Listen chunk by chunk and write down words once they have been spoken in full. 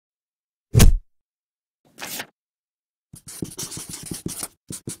Hey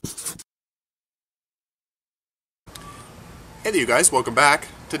there you guys, welcome back.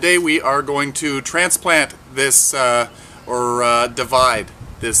 Today we are going to transplant this, divide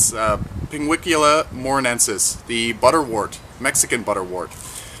this Pinguicula moranensis, the butterwort, Mexican butterwort.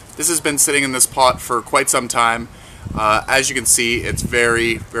 This has been sitting in this pot for quite some time. As you can see, it's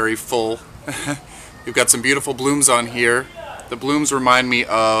very, very full. We've got some beautiful blooms on here. The blooms remind me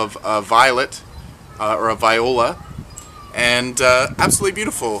of a violet, or a viola, and absolutely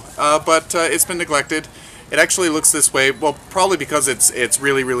beautiful, but it's been neglected. It actually looks this way, well, probably because it's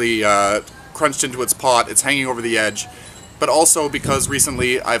really crunched into its pot, it's hanging over the edge, but also because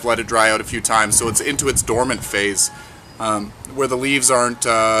recently I've let it dry out a few times, so it's into its dormant phase, where the leaves aren't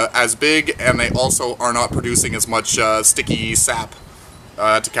as big, and they also are not producing as much sticky sap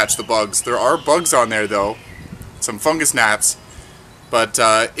to catch the bugs. There are bugs on there though, some fungus gnats, but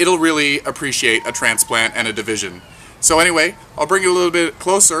it'll really appreciate a transplant and a division. So anyway, I'll bring you a little bit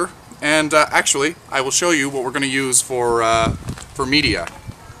closer. And actually, I will show you what we're going to use for media.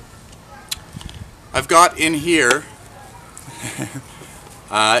 I've got in here,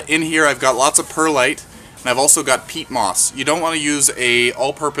 I've got lots of perlite, and I've also got peat moss. You don't want to use a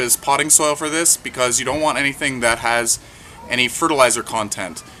all-purpose potting soil for this because you don't want anything that has any fertilizer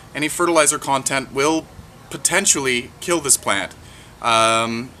content. Any fertilizer content will potentially kill this plant.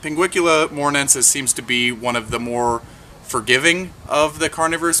 Pinguicula moranensis seems to be one of the more forgiving of the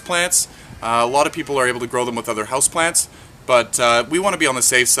carnivorous plants. A lot of people are able to grow them with other houseplants, but we want to be on the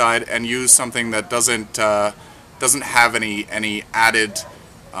safe side and use something that doesn't have any added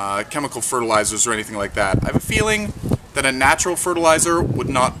chemical fertilizers or anything like that. I have a feeling that a natural fertilizer would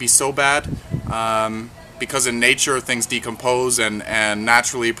not be so bad, because in nature things decompose and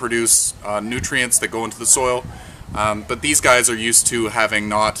naturally produce nutrients that go into the soil, but these guys are used to having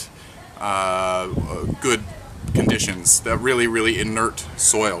not good conditions, that really inert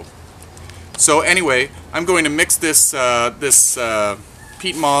soil. So anyway, I'm going to mix this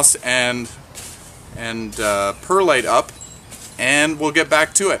peat moss and perlite up, and we'll get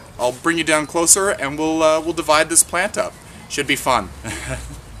back to it. I'll bring you down closer, and we'll divide this plant up. Should be fun.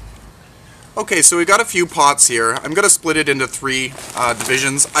 Okay, so we got a few pots here. I'm going to split it into 3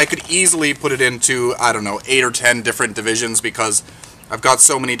 divisions. I could easily put it into, I don't know, 8 or 10 different divisions because I've got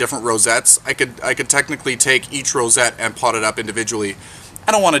so many different rosettes. I could technically take each rosette and pot it up individually.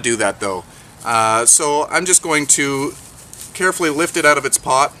 I don't want to do that though. So I'm just going to carefully lift it out of its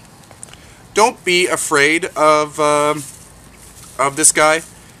pot. Don't be afraid of this guy.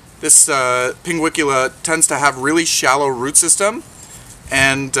 This Pinguicula tends to have really shallow root system,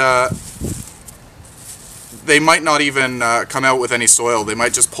 and they might not even come out with any soil. They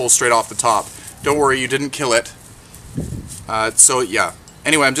might just pull straight off the top. Don't worry, you didn't kill it. So yeah,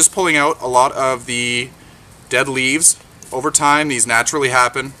 anyway, I'm just pulling out a lot of the dead leaves. Over time, these naturally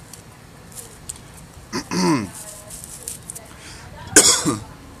happen.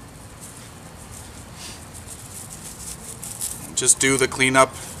 Just do the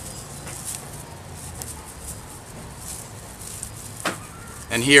cleanup.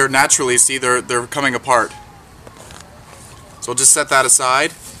 And here, naturally, see, they're coming apart. So we'll just set that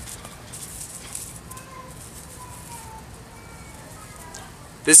aside.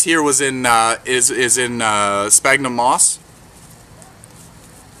 This here was in is in sphagnum moss,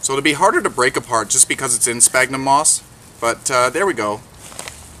 so it'll be harder to break apart just because it's in sphagnum moss. But there we go.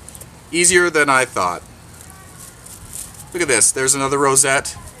 Easier than I thought. Look at this. There's another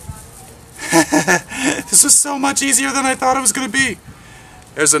rosette. This was so much easier than I thought it was going to be.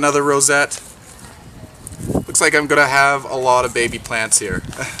 There's another rosette. Looks like I'm going to have a lot of baby plants here.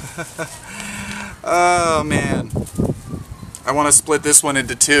 Oh man. I want to split this one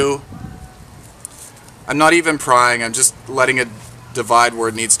into 2. I'm not even prying, I'm just letting it divide where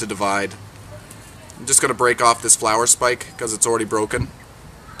it needs to divide. I'm just going to break off this flower spike because it's already broken.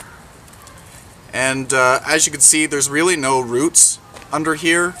 And as you can see, there's really no roots under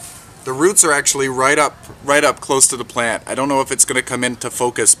here. The roots are actually right up close to the plant. I don't know if it's going to come into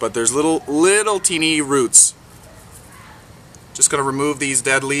focus, but there's little teeny roots. Just going to remove these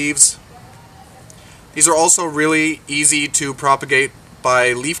dead leaves. These are also really easy to propagate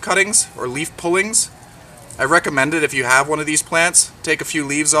by leaf cuttings or leaf pullings. I recommend it if you have one of these plants. Take a few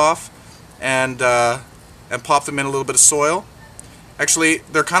leaves off and pop them in a little bit of soil. Actually,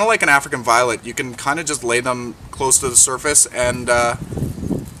 they're kind of like an African violet. You can kind of just lay them close to the surface and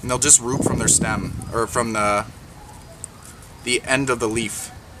they'll just root from their stem, or from the end of the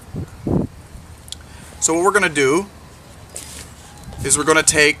leaf. So what we're going to do is we're going to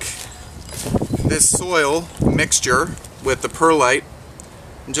take this soil mixture with the perlite.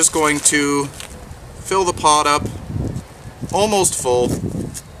 I'm just going to fill the pot up almost full.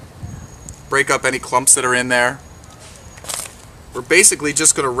 Break up any clumps that are in there. We're basically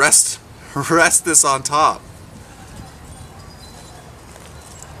just going to rest this on top.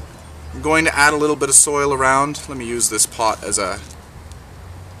 I'm going to add a little bit of soil around. Let me use this pot as a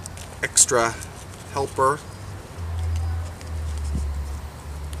extra helper.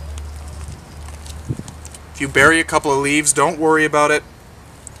 If you bury a couple of leaves, don't worry about it.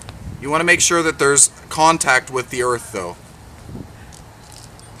 You want to make sure that there's contact with the earth though.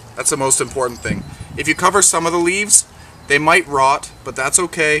 That's the most important thing. If you cover some of the leaves, they might rot, but that's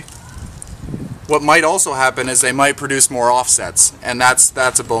okay. What might also happen is they might produce more offsets, and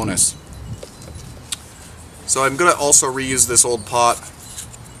that's a bonus. So I'm going to also reuse this old pot.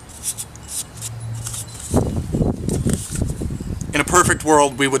 In a perfect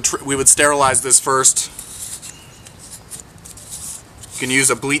world, we would sterilize this first. You can use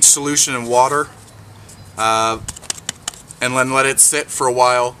a bleach solution in water, and then let it sit for a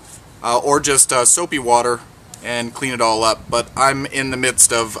while, or just soapy water and clean it all up. But I'm in the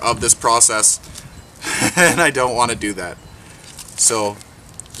midst of this process, and I don't want to do that. So,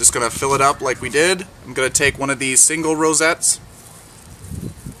 just going to fill it up like we did. I'm going to take one of these single rosettes.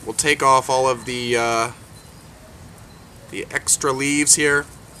 We'll take off all of the extra leaves here.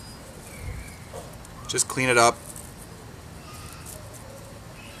 Just clean it up.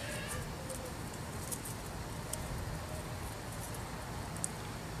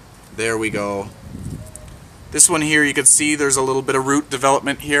 There we go. This one here, you can see there's a little bit of root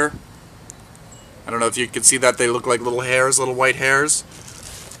development here. I don't know if you can see that. They look like little hairs, little white hairs.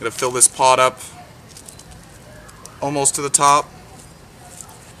 I'm going to fill this pot up almost to the top.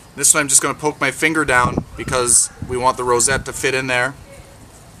 This one I'm just going to poke my finger down because we want the rosette to fit in there.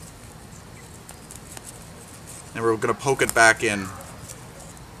 And we're going to poke it back in.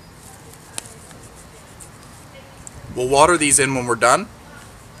 We'll water these in when we're done.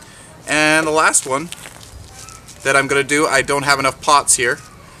 And the last one that I'm going to do, I don't have enough pots here.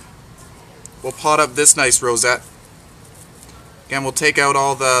 We'll pot up this nice rosette. Again, we'll take out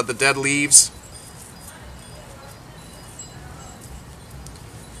all the dead leaves.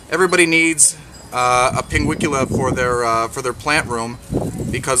 Everybody needs a Pinguicula for their plant room,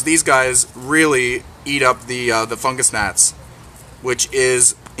 because these guys really eat up the fungus gnats, which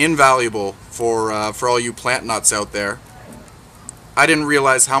is invaluable for all you plant nuts out there. I didn't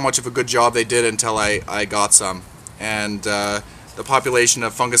realize how much of a good job they did until I got some, and the population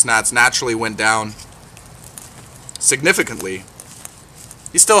of fungus gnats naturally went down significantly.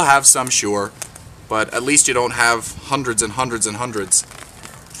 You still have some, sure, but at least you don't have hundreds and hundreds and hundreds.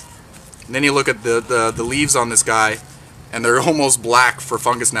 And then you look at the leaves on this guy, and they're almost black for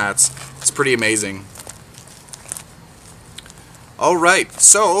fungus gnats. It's pretty amazing. Alright,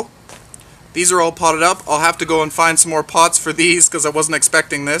 so these are all potted up. I'll have to go and find some more pots for these because I wasn't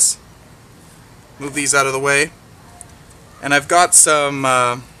expecting this. Move these out of the way. And I've got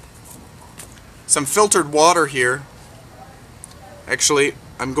some filtered water here. Actually,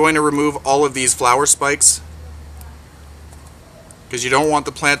 I'm going to remove all of these flower spikes, because you don't want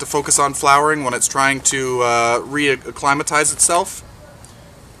the plant to focus on flowering when it's trying to re-acclimatize itself.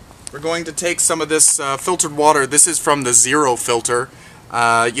 We're going to take some of this filtered water. This is from the Zero filter.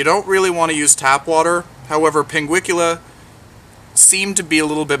 You don't really want to use tap water. However, Pinguicula seem to be a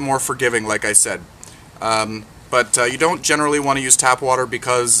little bit more forgiving, like I said. But you don't generally want to use tap water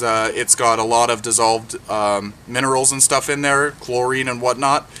because it's got a lot of dissolved minerals and stuff in there, chlorine and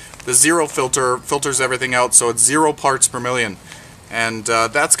whatnot. The Zero filter filters everything out, so it's 0 parts per million. And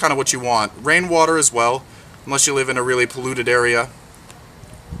that's kind of what you want. Rainwater as well, unless you live in a really polluted area.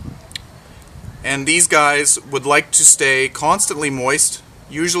 And these guys would like to stay constantly moist.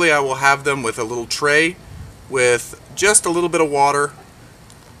 Usually I will have them with a little tray with just a little bit of water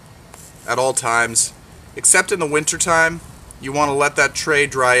at all times. Except in the winter time, you want to let that tray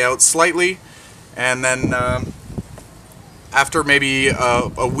dry out slightly, and then after maybe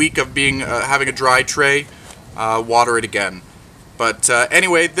a week of having a dry tray, water it again. But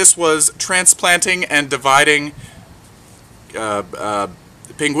anyway, this was transplanting and dividing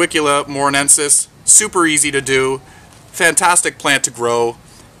Pinguicula moranensis. Super easy to do, fantastic plant to grow.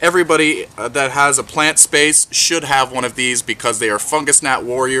 Everybody that has a plant space should have one of these because they are fungus gnat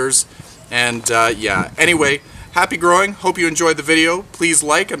warriors. And yeah, anyway, happy growing. Hope you enjoyed the video. Please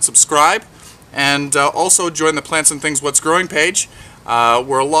like and subscribe, and also join the Plants and Things What's Growing page,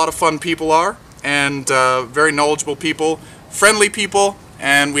 where a lot of fun people are, and very knowledgeable people, friendly people,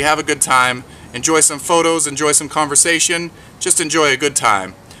 and we have a good time. Enjoy some photos, enjoy some conversation, just enjoy a good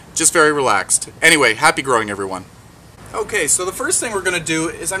time. Just very relaxed. Anyway, happy growing, everyone. Okay, so the first thing we're going to do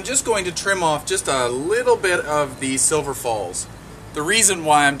is I'm just going to trim off just a little bit of the silver falls. The reason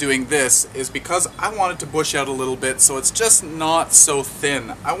why I'm doing this is because I want it to bush out a little bit, so it's just not so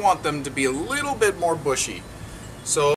thin. I want them to be a little bit more bushy. So